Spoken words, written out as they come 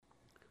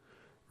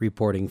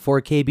Reporting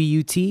for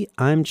KBUT,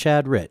 I'm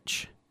Chad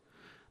Rich.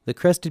 The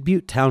Crested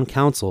Butte Town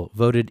Council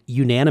voted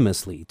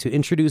unanimously to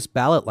introduce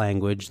ballot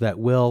language that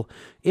will,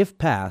 if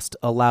passed,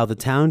 allow the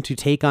town to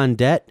take on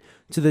debt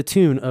to the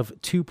tune of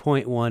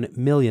 $2.1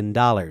 million.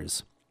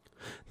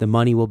 The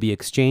money will be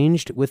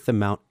exchanged with the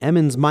Mount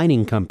Emmons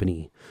Mining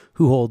Company,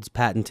 who holds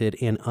patented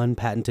and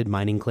unpatented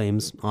mining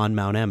claims on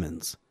Mount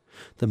Emmons.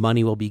 The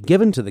money will be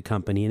given to the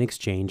company in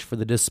exchange for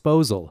the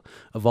disposal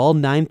of all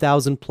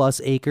 9,000 plus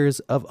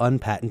acres of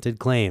unpatented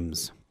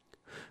claims.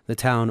 The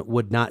town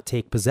would not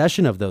take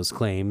possession of those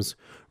claims.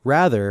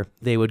 Rather,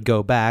 they would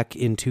go back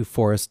into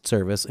Forest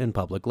Service and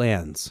public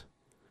lands.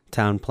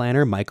 Town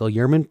planner Michael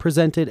Yerman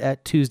presented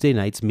at Tuesday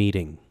night's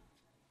meeting.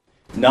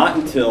 Not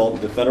until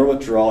the federal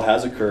withdrawal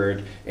has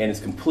occurred and is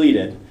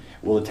completed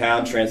will the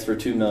town transfer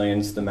 $2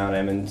 million to the Mount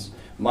Emmons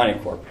Mining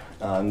Corp.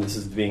 This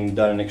is being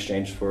done in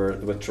exchange for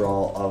the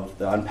withdrawal of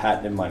the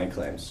unpatented mining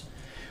claims.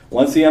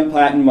 Once the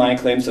unpatented mining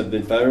claims have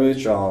been federally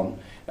withdrawn,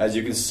 as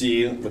you can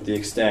see with the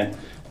extent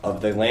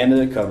of the land that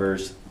it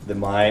covers, the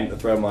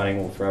threat of mining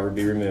will forever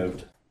be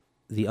removed.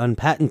 The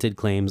unpatented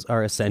claims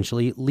are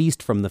essentially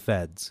leased from the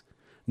feds.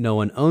 No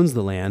one owns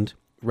the land.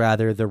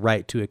 Rather, the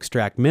right to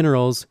extract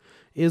minerals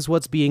is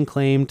what's being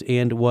claimed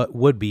and what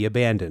would be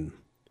abandoned.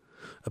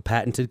 A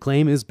patented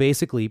claim is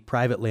basically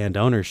private land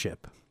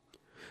ownership.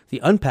 The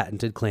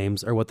unpatented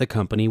claims are what the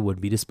company would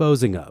be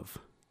disposing of.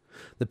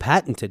 The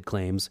patented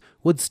claims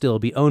would still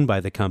be owned by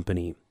the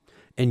company,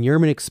 and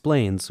Yerman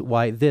explains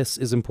why this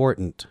is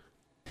important.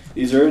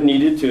 These are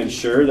needed to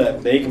ensure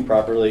that they can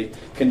properly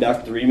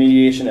conduct the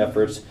remediation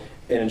efforts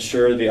and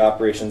ensure the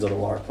operations of the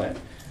water plant.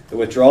 The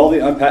withdrawal of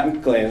the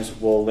unpatented claims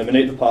will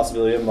eliminate the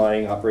possibility of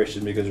mining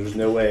operation because there's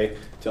no way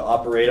to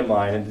operate a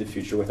mine into the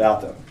future without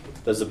them.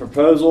 Does the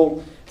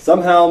proposal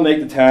somehow make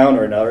the town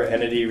or another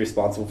entity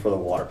responsible for the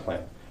water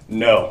plant?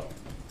 No,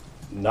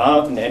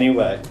 not in any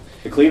way.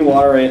 The Clean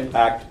Water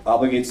Act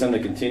obligates them to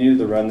continue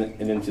to run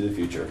it into the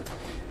future.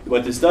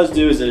 What this does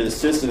do is it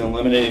assists in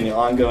eliminating the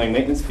ongoing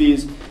maintenance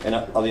fees and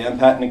of the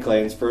unpatented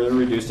claims, further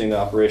reducing the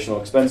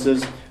operational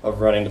expenses of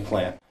running the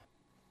plant.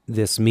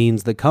 This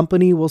means the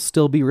company will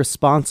still be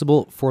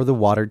responsible for the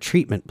water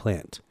treatment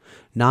plant,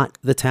 not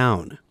the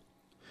town.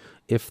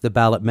 If the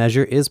ballot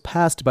measure is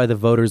passed by the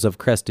voters of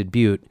Crested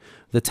Butte,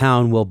 the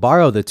town will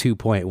borrow the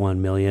 $2.1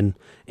 million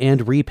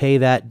and repay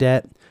that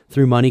debt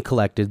through money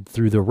collected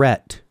through the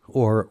RETT,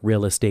 or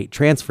Real Estate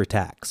Transfer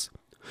Tax,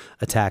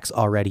 a tax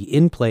already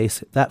in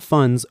place that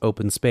funds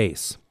open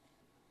space.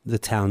 The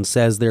town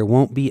says there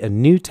won't be a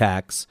new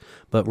tax,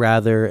 but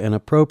rather an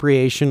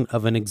appropriation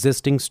of an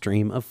existing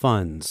stream of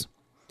funds.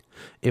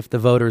 If the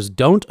voters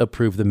don't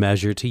approve the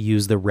measure to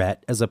use the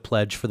RETT as a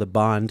pledge for the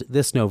bond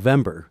this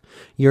November,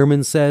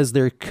 Yerman says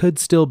there could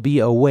still be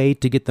a way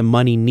to get the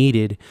money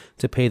needed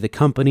to pay the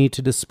company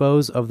to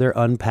dispose of their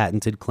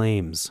unpatented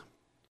claims.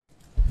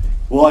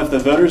 Well, if the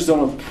voters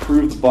don't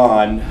approve the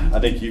bond, I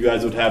think you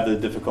guys would have the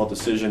difficult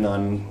decision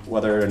on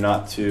whether or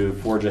not to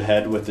forge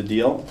ahead with the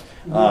deal,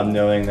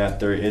 knowing that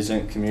there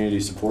isn't community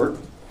support.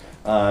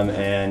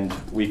 And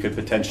we could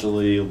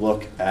potentially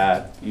look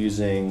at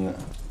using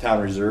town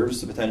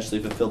reserves to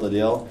potentially fulfill the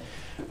deal.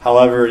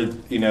 However,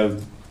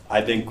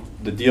 I think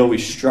the deal we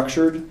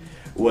structured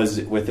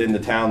was within the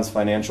town's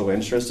financial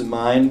interest in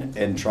mind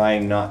and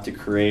trying not to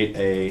create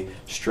a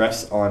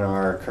stress on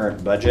our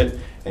current budget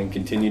and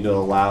continue to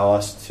allow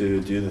us to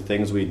do the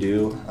things we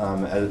do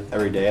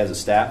every day as a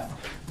staff,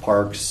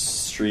 parks,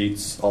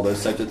 streets, all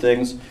those types of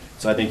things.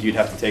 So I think you'd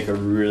have to take a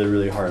really,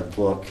 really hard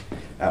look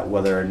at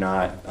whether or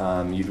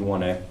not you'd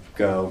want to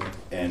go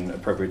and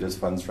appropriate those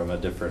funds from a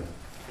different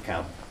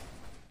account.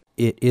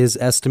 It is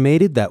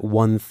estimated that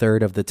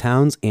 1/3 of the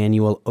town's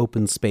annual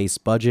open space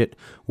budget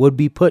would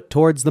be put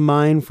towards the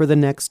mine for the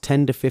next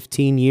 10 to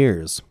 15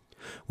 years,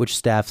 which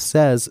staff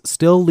says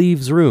still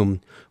leaves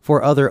room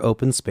for other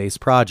open space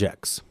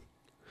projects.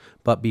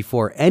 But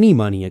before any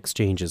money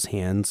exchanges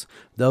hands,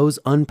 those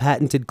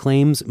unpatented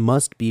claims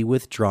must be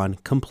withdrawn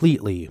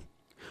completely,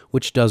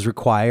 which does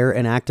require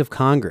an act of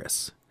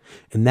Congress,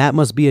 and that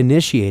must be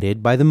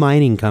initiated by the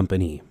mining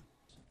company.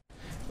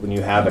 When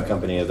you have a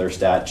company of their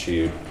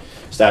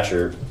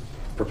stature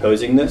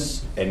proposing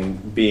this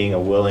and being a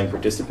willing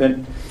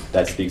participant,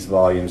 that speaks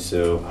volumes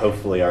to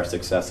hopefully our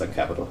success at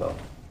Capitol Hill.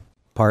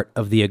 Part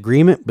of the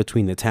agreement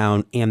between the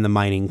town and the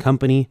mining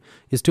company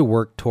is to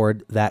work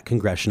toward that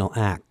congressional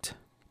act.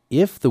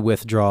 If the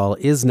withdrawal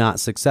is not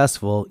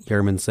successful,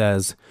 Yerman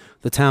says,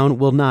 the town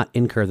will not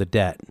incur the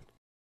debt.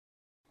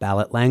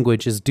 Ballot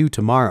language is due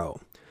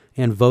tomorrow,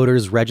 and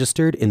voters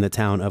registered in the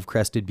town of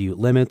Crested Butte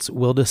limits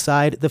will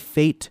decide the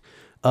fate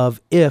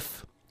of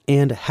if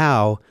and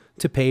how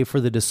to pay for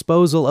the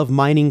disposal of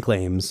mining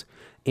claims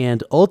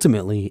and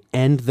ultimately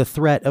end the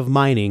threat of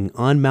mining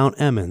on Mount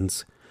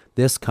Emmons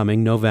this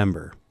coming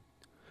November.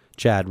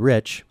 Chad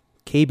Rich,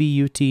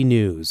 KBUT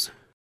News.